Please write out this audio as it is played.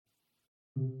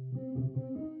I'm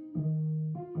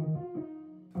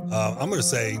going to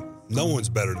say no one's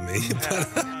better than me.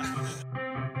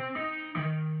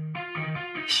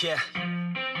 Yeah,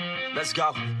 let's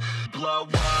go. Blow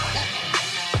up.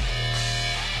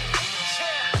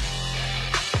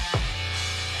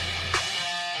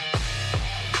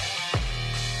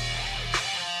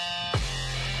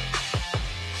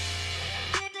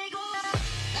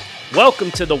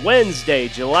 Welcome to the Wednesday,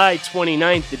 July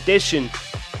 29th edition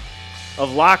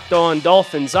of Locked On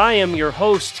Dolphins. I am your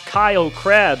host, Kyle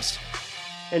Krabs,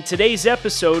 and today's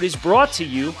episode is brought to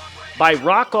you by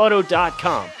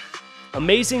RockAuto.com.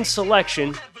 Amazing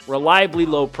selection, reliably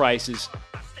low prices,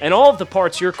 and all of the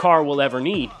parts your car will ever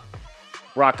need.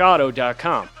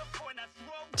 RockAuto.com.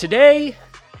 Today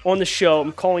on the show,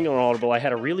 I'm calling on Audible. I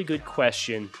had a really good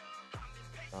question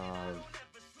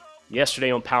yesterday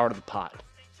on Power to the Pod.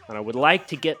 And I would like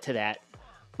to get to that,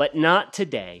 but not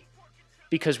today,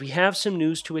 because we have some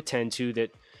news to attend to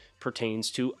that pertains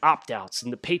to opt-outs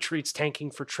and the Patriots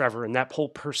tanking for Trevor and that whole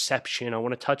perception. I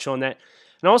want to touch on that.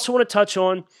 And I also want to touch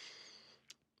on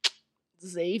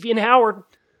Xavier Howard,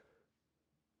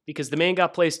 because the man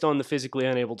got placed on the physically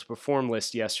unable to perform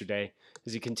list yesterday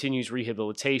as he continues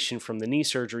rehabilitation from the knee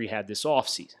surgery he had this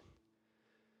offseason.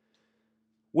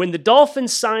 When the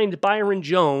Dolphins signed Byron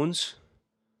Jones,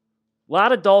 a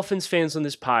lot of Dolphins fans on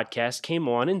this podcast came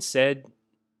on and said,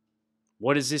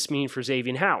 what does this mean for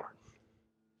Xavier Howard?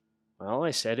 Well,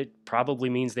 I said it probably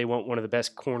means they want one of the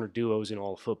best corner duos in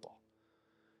all of football.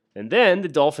 And then the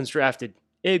Dolphins drafted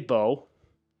Igbo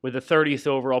with the 30th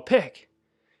overall pick.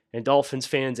 And Dolphins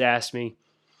fans asked me,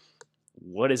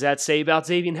 what does that say about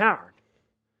Xavier Howard?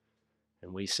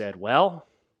 And we said, well,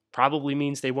 probably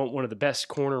means they want one of the best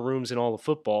corner rooms in all of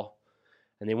football.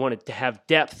 And they wanted to have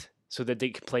depth so that they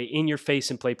can play in your face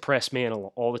and play press man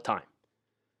all the time.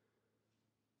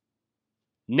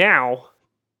 Now,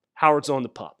 Howard's on the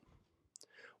pup.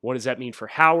 What does that mean for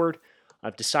Howard?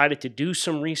 I've decided to do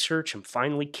some research. I'm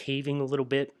finally caving a little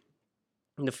bit.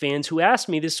 And the fans who asked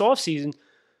me this offseason,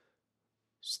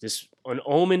 is this an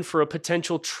omen for a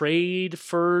potential trade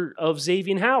of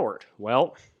Xavier Howard?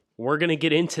 Well, we're going to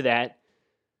get into that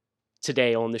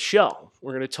today on the show.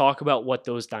 We're going to talk about what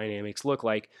those dynamics look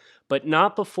like, but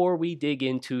not before we dig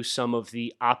into some of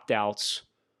the opt-outs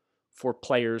for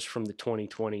players from the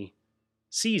 2020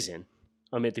 season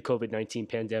amid the COVID-19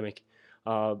 pandemic.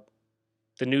 The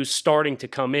news starting to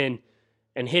come in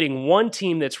and hitting one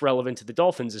team that's relevant to the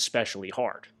Dolphins especially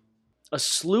hard. A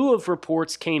slew of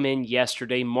reports came in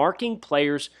yesterday marking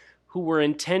players who were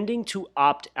intending to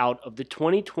opt out of the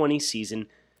 2020 season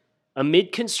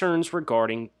amid concerns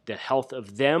regarding the health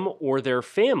of them or their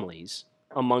families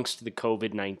amongst the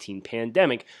COVID-19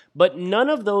 pandemic. But none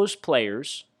of those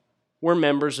players were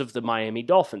members of the Miami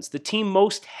Dolphins. The team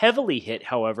most heavily hit,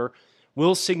 however,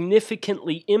 will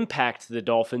significantly impact the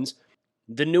Dolphins.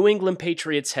 The New England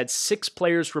Patriots had 6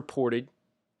 players reported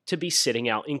to be sitting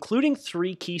out, including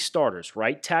 3 key starters: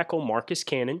 right tackle Marcus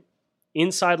Cannon,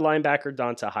 inside linebacker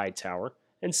Donta Hightower,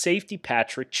 and safety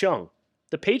Patrick Chung.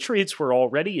 The Patriots were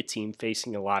already a team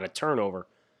facing a lot of turnover,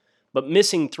 but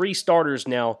missing 3 starters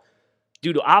now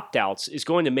due to opt-outs is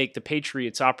going to make the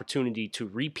Patriots' opportunity to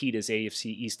repeat as AFC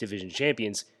East Division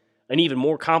champions an even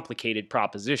more complicated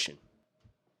proposition.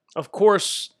 Of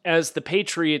course, as the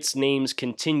Patriots' names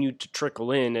continued to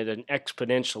trickle in at an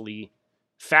exponentially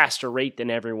faster rate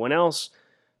than everyone else,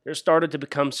 there started to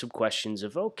become some questions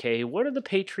of, okay, what are the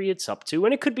Patriots up to?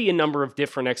 And it could be a number of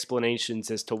different explanations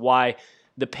as to why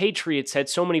the Patriots had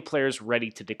so many players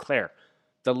ready to declare.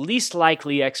 The least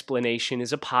likely explanation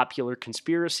is a popular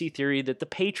conspiracy theory that the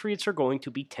Patriots are going to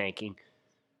be tanking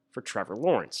for Trevor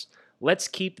Lawrence. Let's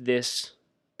keep this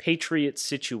Patriots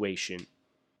situation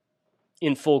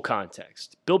in full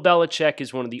context. Bill Belichick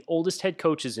is one of the oldest head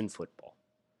coaches in football.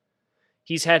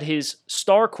 He's had his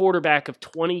star quarterback of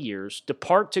 20 years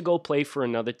depart to go play for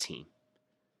another team.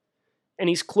 And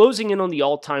he's closing in on the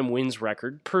all-time wins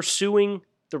record, pursuing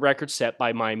the record set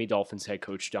by Miami Dolphins head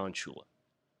coach Don Shula.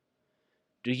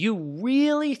 Do you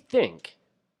really think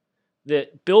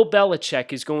that Bill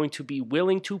Belichick is going to be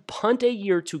willing to punt a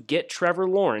year to get Trevor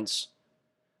Lawrence,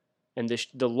 and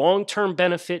the long-term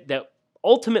benefit that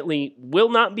ultimately will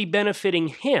not be benefiting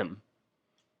him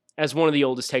as one of the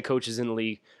oldest head coaches in the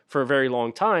league for a very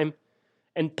long time,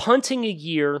 and punting a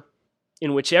year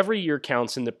in which every year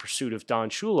counts in the pursuit of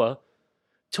Don Shula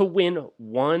to win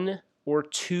 1 or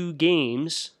 2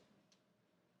 games,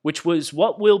 which was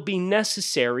what will be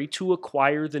necessary to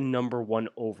acquire the number 1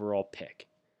 overall pick?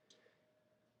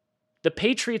 The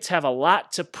Patriots have a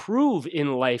lot to prove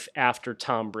in life after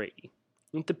Tom Brady.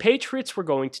 If the Patriots were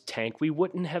going to tank, we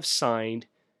wouldn't have signed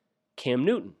Cam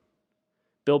Newton.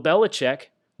 Bill Belichick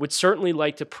would certainly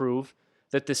like to prove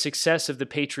that the success of the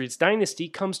Patriots dynasty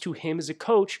comes to him as a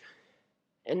coach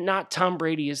and not Tom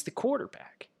Brady as the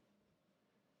quarterback.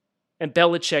 And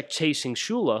Belichick chasing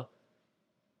Shula,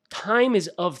 time is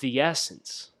of the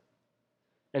essence.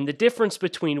 And the difference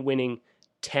between winning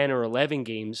 10 or 11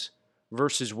 games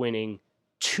versus winning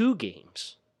 2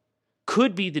 games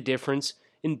could be the difference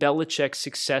in Belichick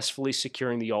successfully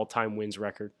securing the all-time wins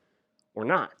record or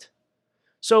not.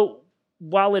 So,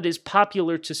 while it is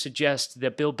popular to suggest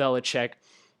that Bill Belichick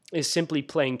is simply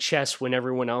playing chess when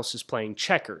everyone else is playing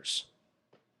checkers,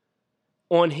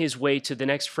 on his way to the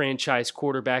next franchise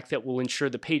quarterback that will ensure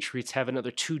the Patriots have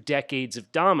another 2 decades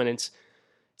of dominance,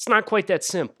 it's not quite that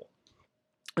simple.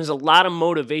 There's a lot of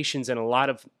motivations and a lot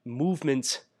of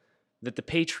movements that the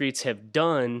Patriots have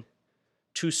done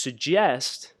to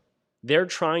suggest they're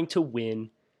trying to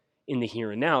win in the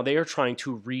here and now. They are trying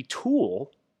to retool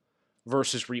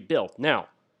versus rebuild. Now,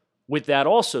 with that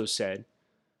also said,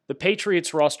 the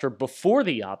Patriots roster before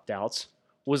the opt-outs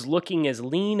was looking as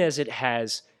lean as it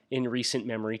has in recent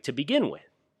memory to begin with.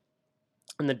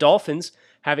 And the Dolphins,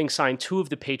 having signed 2 of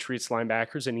the Patriots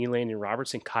linebackers in Elandon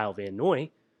Roberts and Kyle Van Noy,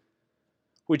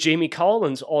 with Jamie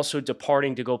Collins also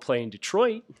departing to go play in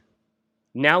Detroit,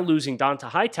 now losing Donta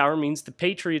Hightower means the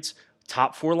Patriots'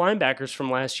 top 4 linebackers from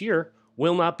last year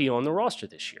will not be on the roster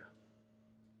this year.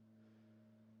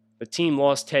 The team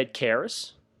lost Ted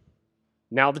Karras.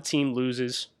 Now the team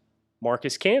loses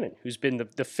Marcus Cannon, who's been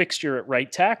the fixture at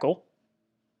right tackle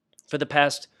for the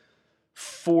past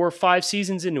 4 or 5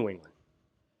 seasons in New England.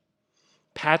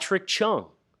 Patrick Chung,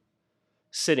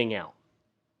 sitting out,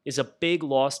 is a big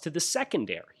loss to the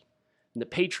secondary. And the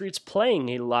Patriots playing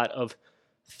a lot of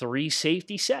 3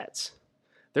 safety sets.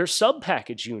 Their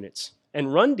sub-package units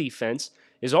and run defense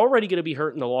is already going to be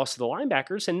hurt in the loss of the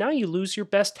linebackers, and now you lose your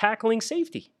best tackling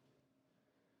safety.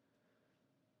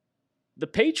 The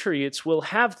Patriots will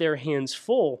have their hands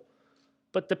full,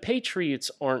 but the Patriots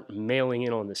aren't mailing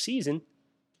in on the season.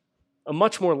 A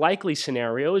much more likely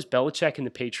scenario is Belichick and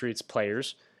the Patriots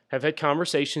players have had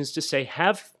conversations to say,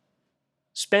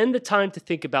 spend the time to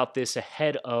think about this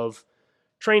ahead of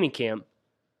training camp.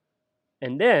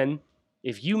 And then,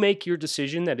 if you make your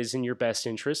decision that is in your best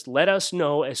interest, let us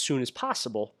know as soon as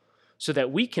possible so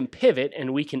that we can pivot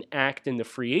and we can act in the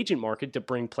free agent market to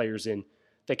bring players in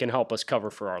that can help us cover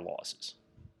for our losses.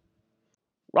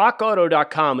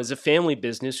 RockAuto.com is a family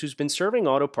business who's been serving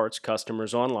auto parts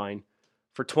customers online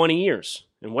for 20 years.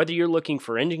 And whether you're looking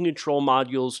for engine control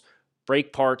modules,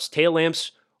 brake parts, tail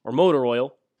lamps, or motor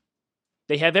oil,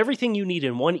 they have everything you need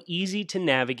in one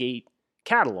easy-to-navigate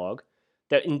catalog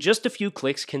that in just a few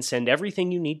clicks can send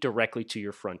everything you need directly to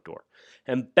your front door.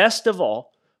 And best of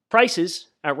all, prices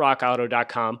at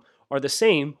RockAuto.com are the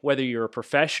same whether you're a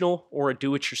professional or a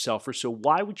do-it-yourselfer, so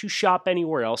why would you shop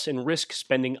anywhere else and risk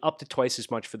spending up to twice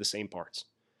as much for the same parts?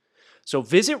 So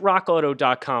visit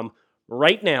RockAuto.com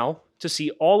right now to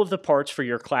see all of the parts for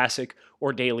your classic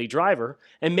or daily driver,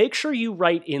 and make sure you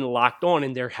write in Locked On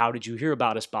in their How Did You Hear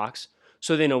About Us box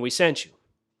so they know we sent you.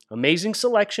 Amazing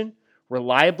selection,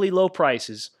 reliably low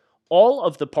prices, all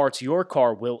of the parts your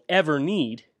car will ever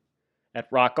need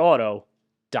at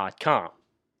RockAuto.com.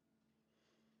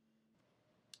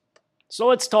 So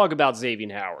let's talk about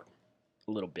Xavier Howard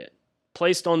a little bit.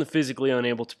 Placed on the physically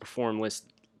unable to perform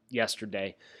list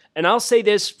yesterday. And I'll say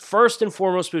this first and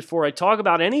foremost before I talk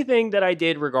about anything that I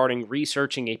did regarding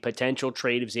researching a potential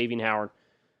trade of Xavier Howard.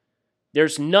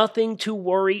 There's nothing to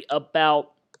worry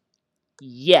about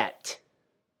yet.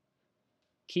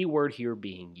 Keyword here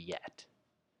being yet.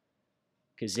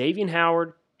 Because Xavier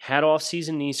Howard had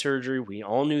off-season knee surgery. We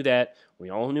all knew that. We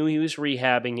all knew he was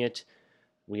rehabbing it.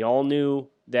 We all knew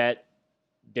that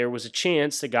there was a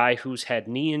chance the guy who's had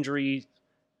knee injury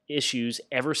issues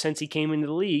ever since he came into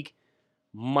the league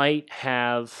might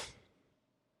have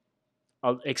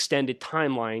an extended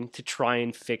timeline to try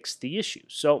and fix the issue.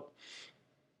 So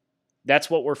that's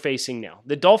what we're facing now.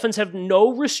 The Dolphins have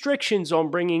no restrictions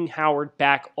on bringing Howard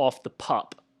back off the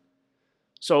pup.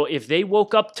 So if they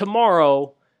woke up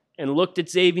tomorrow and looked at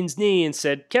Xavier's knee and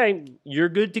said, okay, you're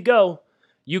good to go,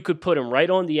 you could put him right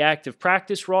on the active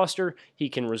practice roster. He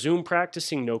can resume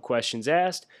practicing, no questions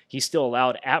asked. He's still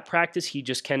allowed at practice. He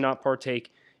just cannot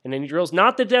partake in any drills.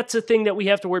 Not that that's a thing that we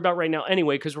have to worry about right now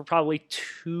anyway, because we're probably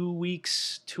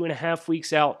 2.5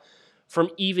 weeks out from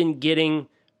even getting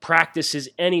practices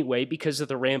anyway because of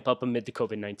the ramp up amid the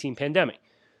COVID-19 pandemic.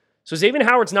 So Xavier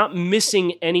Howard's not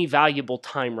missing any valuable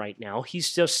time right now.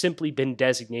 He's just simply been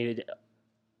designated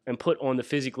and put on the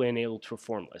physically unable to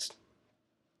perform list.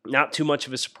 Not too much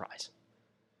of a surprise.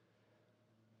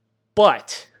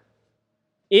 But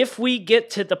if we get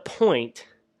to the point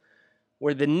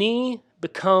where the knee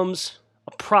becomes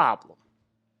a problem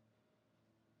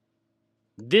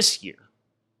this year,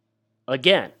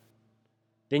 again,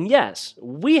 then yes,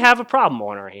 we have a problem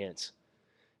on our hands.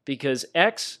 Because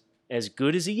X, as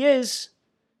good as he is,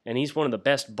 and he's one of the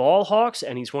best ball hawks,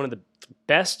 and he's one of the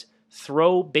best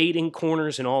throw baiting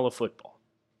corners in all of football.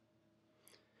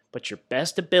 But your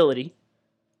best ability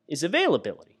is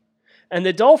availability. And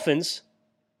the Dolphins,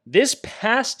 this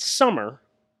past summer,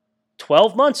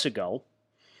 12 months ago,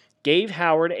 gave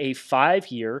Howard a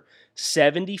 5-year,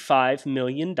 $75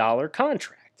 million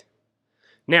contract.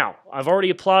 Now, I've already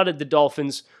applauded the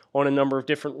Dolphins on a number of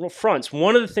different fronts.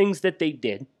 One of the things that they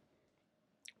did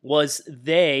was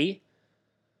they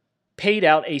paid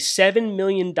out a $7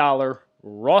 million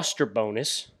roster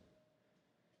bonus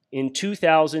in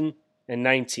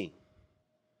 2019.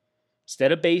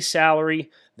 Instead of base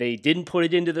salary, they didn't put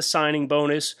it into the signing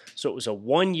bonus, so it was a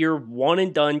 1-year,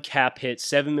 one-and-done cap hit,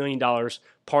 $7 million,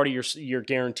 part of your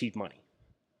guaranteed money.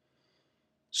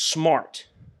 Smart.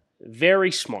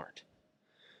 Very smart.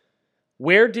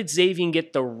 Where did Xavier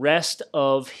get the rest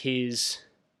of his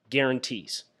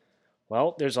guarantees?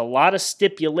 Well, there's a lot of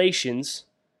stipulations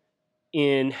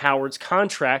in Howard's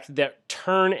contract that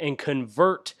turn and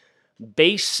convert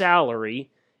base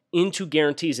salary into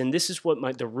guarantees. And this is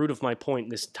what the root of my point in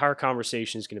this entire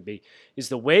conversation is going to be, is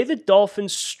the way the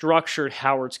Dolphins structured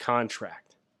Howard's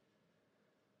contract.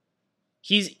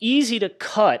 He's easy to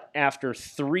cut after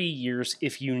 3 years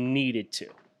if you needed to.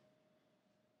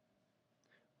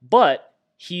 But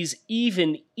he's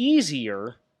even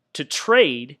easier to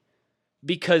trade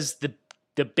because the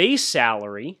base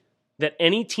salary that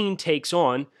any team takes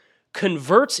on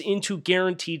converts into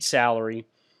guaranteed salary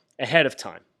ahead of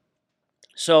time.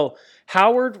 So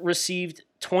Howard received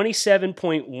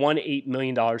 $27.18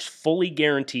 million fully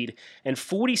guaranteed and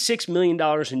 $46 million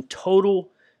in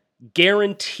total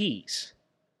guarantees.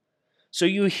 So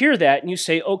you hear that and you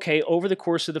say, okay, over the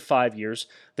course of the 5 years,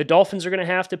 the Dolphins are going to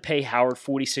have to pay Howard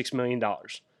 $46 million.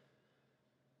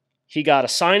 He got a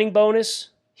signing bonus.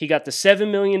 He got the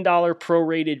 $7 million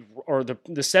prorated, or the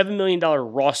 $7 million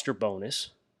roster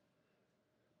bonus.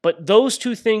 But those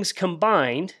two things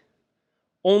combined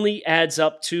only adds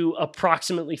up to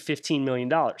approximately $15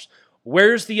 million.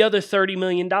 Where's the other $30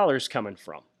 million coming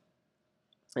from?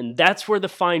 And that's where the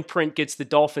fine print gets the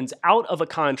Dolphins out of a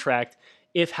contract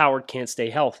if Howard can't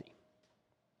stay healthy.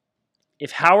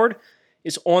 If Howard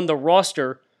is on the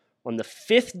roster on the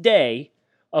 5th day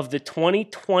of the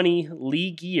 2020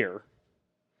 league year,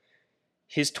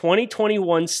 his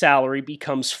 2021 salary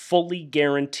becomes fully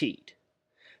guaranteed.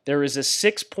 There is a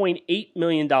 $6.8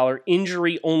 million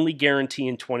injury-only guarantee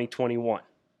in 2021.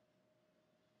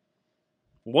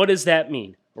 What does that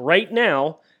mean? Right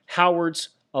now, Howard's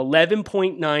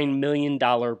 $11.9 million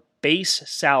base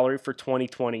salary for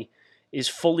 2020 is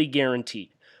fully guaranteed.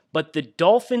 But the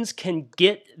Dolphins can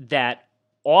get that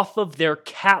off of their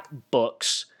cap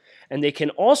books, and they can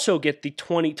also get the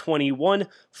 2021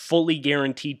 fully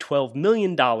guaranteed $12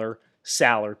 million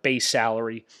base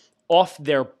salary off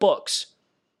their books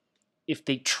if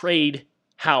they trade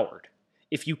Howard.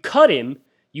 If you cut him,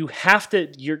 you're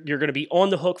going to be on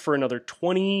the hook for another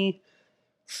 $24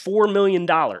 million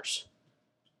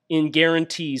in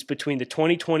guarantees between the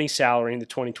 2020 salary and the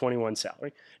 2021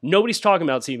 salary. Nobody's talking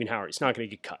about Xavier Howard. He's not going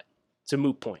to get cut. It's a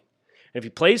moot point. And if he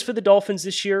plays for the Dolphins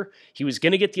this year, he was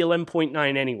going to get the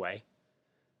 11.9 anyway.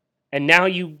 And now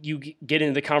you get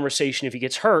into the conversation, if he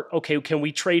gets hurt, okay, can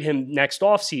we trade him next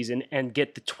offseason and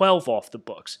get the 12 off the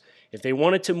books? If they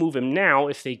wanted to move him now,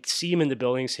 if they see him in the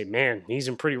building and say, man, he's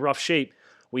in pretty rough shape,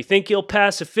 we think he'll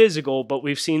pass a physical, but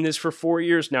we've seen this for 4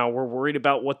 years now. We're worried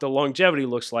about what the longevity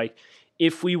looks like.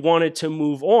 If we wanted to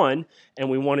move on and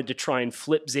we wanted to try and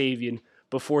flip Xavier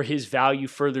before his value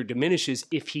further diminishes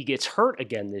if he gets hurt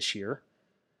again this year,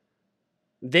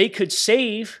 they could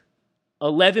save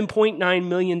 $11.9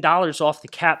 million off the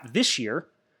cap this year,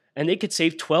 and they could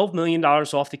save $12 million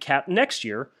off the cap next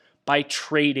year by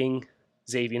trading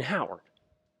Xavier Howard.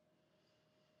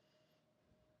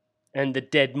 And the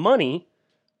dead money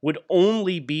would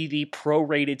only be the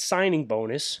prorated signing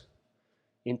bonus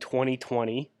in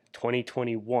 2020,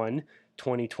 2021,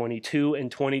 2022,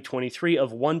 and 2023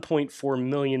 of $1.4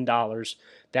 million.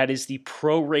 That is the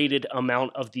prorated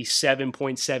amount of the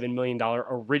 $7.7 million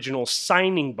original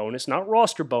signing bonus, not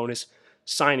roster bonus,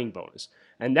 signing bonus.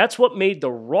 And that's what made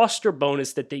the roster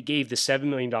bonus that they gave, the $7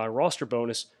 million roster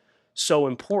bonus, so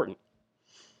important.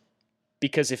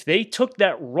 Because if they took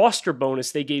that roster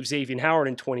bonus they gave Xavier Howard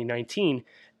in 2019,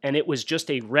 and it was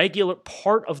just a regular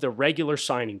part of the regular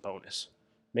signing bonus,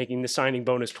 making the signing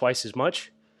bonus twice as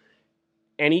much,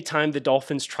 anytime the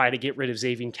Dolphins try to get rid of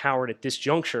Xavier Howard at this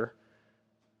juncture,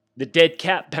 the dead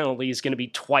cap penalty is going to be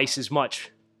twice as much.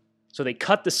 So they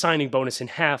cut the signing bonus in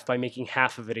half by making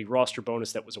half of it a roster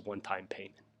bonus that was a one-time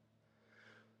payment.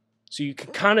 So you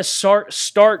can kind of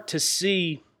start to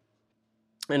see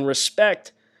and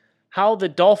respect how the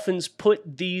Dolphins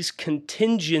put these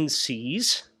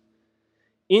contingencies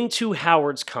into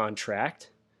Howard's contract,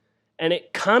 and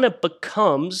it kind of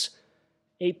becomes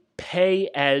a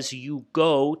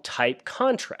pay-as-you-go type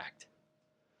contract.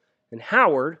 And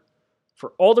Howard,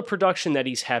 for all the production that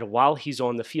he's had while he's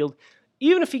on the field,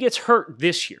 even if he gets hurt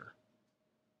this year,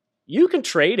 you can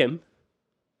trade him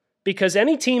because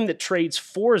any team that trades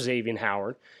for Xavier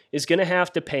Howard is going to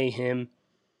have to pay him.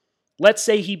 Let's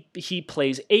say he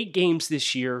plays 8 games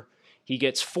this year, he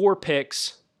gets 4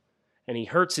 picks, and he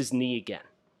hurts his knee again.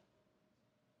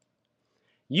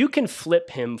 You can flip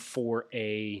him for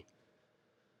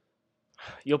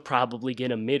you'll probably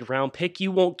get a mid-round pick.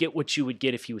 You won't get what you would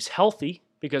get if he was healthy,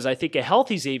 because I think a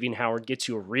healthy Xavier Howard gets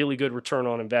you a really good return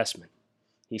on investment.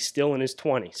 He's still in his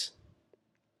 20s.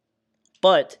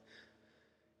 But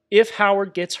if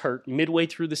Howard gets hurt midway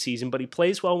through the season, but he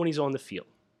plays well when he's on the field,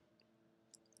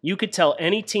 you could tell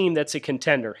any team that's a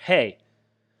contender, hey,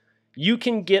 you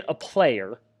can get a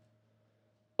player,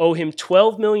 owe him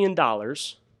 $12 million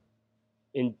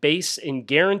in base and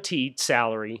guaranteed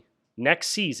salary next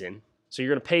season. So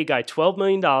you're going to pay a guy $12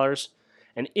 million,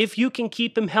 and if you can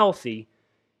keep him healthy,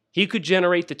 he could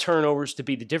generate the turnovers to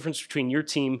be the difference between your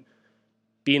team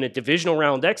being a divisional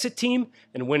round exit team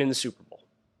and winning the Super Bowl.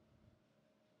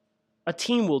 A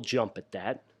team will jump at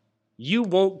that. You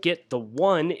won't get the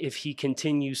one if he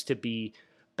continues to be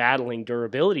battling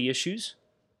durability issues.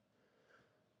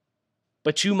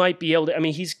 But you might be able to,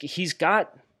 he's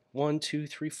got 1, 2,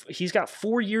 3, 4, he's got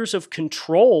 4 years of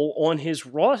control on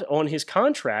his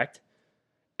contract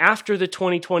after the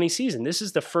 2020 season. This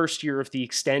is the first year of the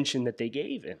extension that they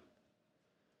gave him.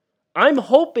 I'm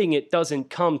hoping it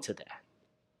doesn't come to that.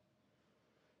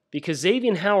 Because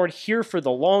Xavier Howard here for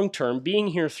the long term, being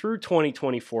here through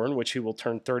 2024, in which he will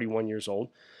turn 31 years old,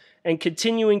 and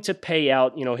continuing to pay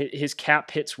out, his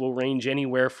cap hits will range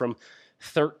anywhere from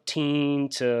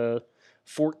 $13 to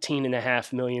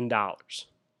 $14.5 million.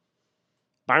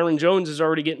 Byron Jones is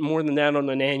already getting more than that on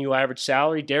an annual average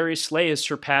salary. Darius Slay has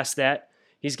surpassed that.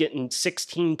 He's getting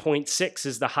 16.6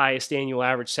 as the highest annual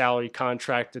average salary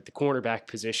contract at the cornerback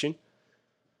position.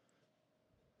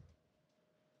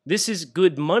 This is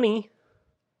good money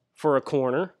for a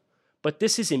corner, but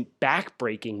this isn't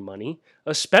back-breaking money,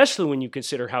 especially when you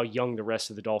consider how young the rest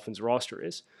of the Dolphins roster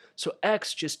is. So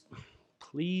X, just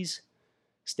please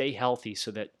stay healthy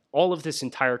so that all of this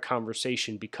entire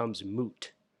conversation becomes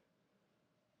moot.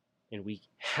 And we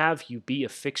have you be a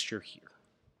fixture here.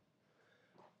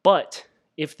 But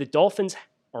if the Dolphins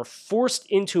are forced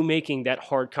into making that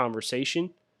hard conversation,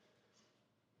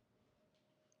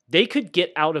 they could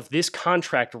get out of this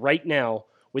contract right now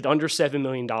with under $7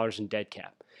 million in dead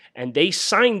cap. And they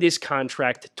signed this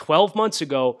contract 12 months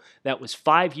ago that was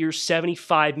 5 years,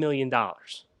 $75 million,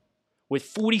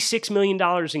 with $46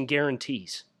 million in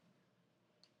guarantees.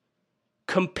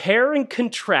 Compare and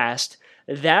contrast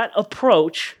that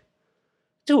approach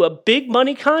to a big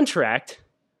money contract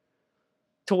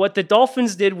to what the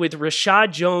Dolphins did with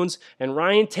Rashad Jones and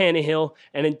Ryan Tannehill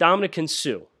and Ndamukong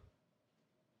Suh.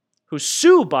 Who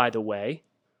Suh, by the way,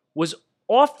 was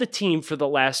off the team for the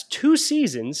last 2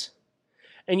 seasons,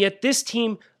 and yet this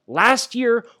team last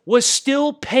year was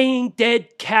still paying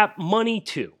dead cap money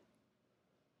to.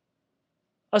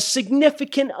 A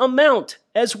significant amount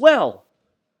as well.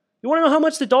 You want to know how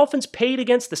much the Dolphins paid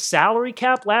against the salary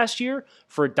cap last year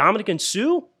for Ndamukong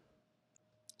Suh?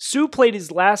 Suh played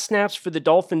his last snaps for the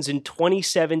Dolphins in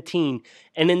 2017,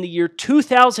 and in the year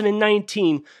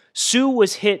 2019, Suh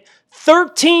was hit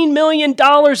 $13 million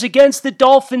against the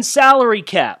Dolphins salary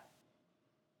cap,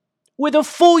 with a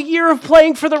full year of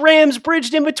playing for the Rams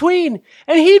bridged in between,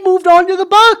 and he'd moved on to the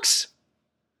Bucs.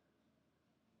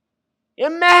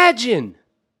 Imagine.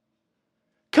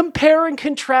 Compare and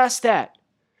contrast that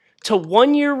to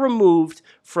 1 year removed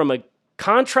from a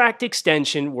contract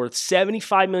extension worth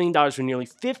 $75 million with nearly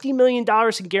 $50 million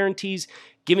in guarantees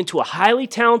given to a highly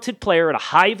talented player at a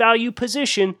high-value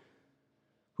position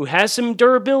who has some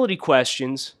durability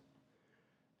questions,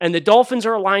 and the Dolphins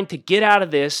are aligned to get out of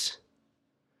this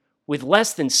with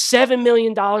less than $7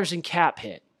 million in cap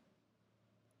hit.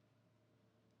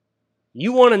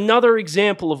 You want another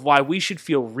example of why we should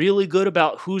feel really good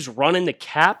about who's running the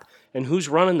cap and who's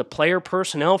running the player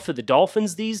personnel for the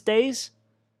Dolphins these days?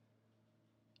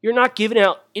 You're not giving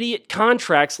out idiot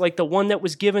contracts like the one that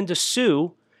was given to Suh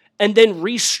and then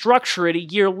restructure it a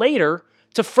year later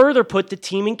to further put the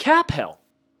team in cap hell.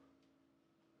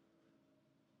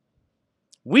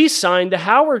 We signed the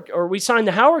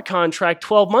Howard contract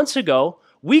 12 months ago.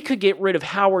 We could get rid of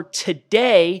Howard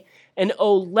today and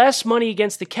owe less money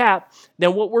against the cap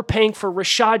than what we're paying for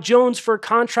Rashad Jones for a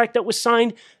contract that was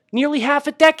signed nearly half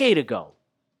a decade ago.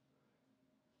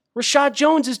 Rashad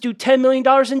Jones is due $10 million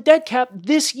in dead cap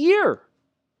this year.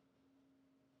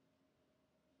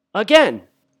 Again,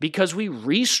 because we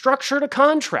restructured a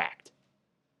contract.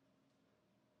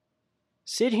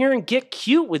 Sit here and get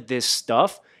cute with this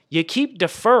stuff. You keep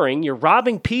deferring. You're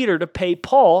robbing Peter to pay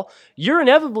Paul. You're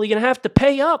inevitably going to have to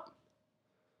pay up.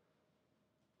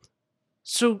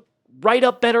 So write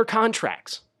up better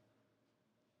contracts.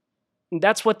 And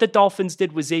that's what the Dolphins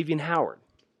did with Xavier Howard.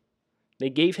 They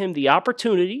gave him the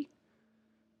opportunity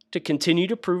to continue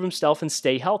to prove himself and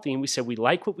stay healthy. And we said, we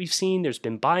like what we've seen. There's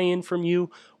been buy-in from you.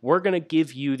 We're going to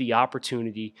give you the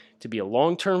opportunity to be a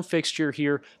long-term fixture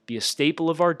here, be a staple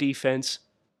of our defense.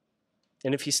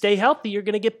 And if you stay healthy, you're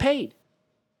going to get paid.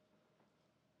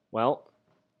 Well,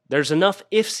 there's enough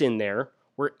ifs in there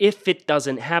where if it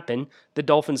doesn't happen, the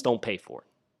Dolphins don't pay for it.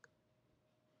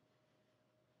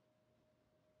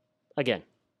 Again,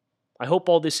 I hope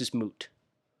all this is moot.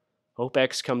 Hope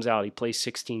X comes out. He plays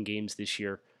 16 games this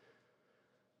year.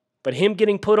 But him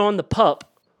getting put on the PUP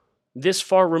this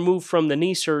far removed from the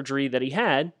knee surgery that he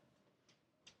had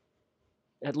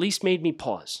at least made me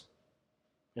pause.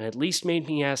 And at least made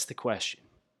me ask the question.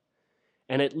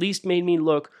 And at least made me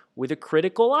look with a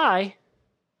critical eye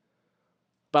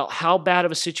about how bad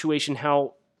of a situation,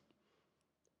 how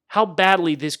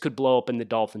badly this could blow up in the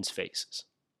Dolphins' faces.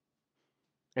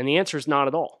 And the answer is not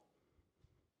at all.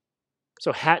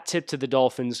 So hat tip to the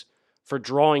Dolphins for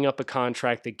drawing up a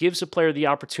contract that gives a player the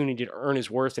opportunity to earn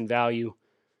his worth and value,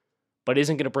 but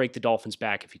isn't going to break the Dolphins'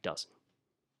 back if he doesn't.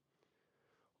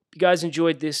 You guys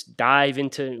enjoyed this dive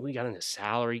into, we got into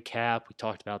salary cap. We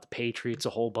talked about the Patriots a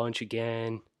whole bunch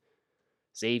again.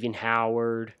 Xavier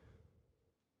Howard.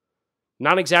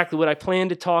 Not exactly what I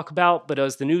planned to talk about, but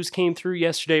as the news came through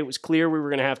yesterday, it was clear we were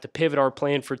going to have to pivot our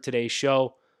plan for today's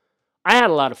show. I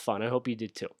had a lot of fun. I hope you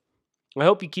did too. I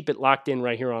hope you keep it locked in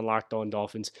right here on Locked On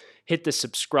Dolphins. Hit the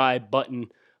subscribe button.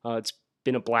 It's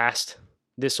been a blast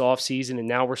this offseason, and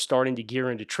now we're starting to gear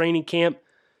into training camp,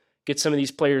 get some of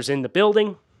these players in the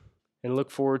building, and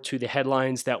look forward to the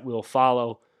headlines that will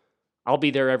follow. I'll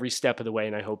be there every step of the way,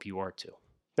 and I hope you are too.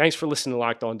 Thanks for listening to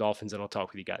Locked On Dolphins, and I'll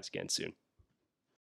talk with you guys again soon.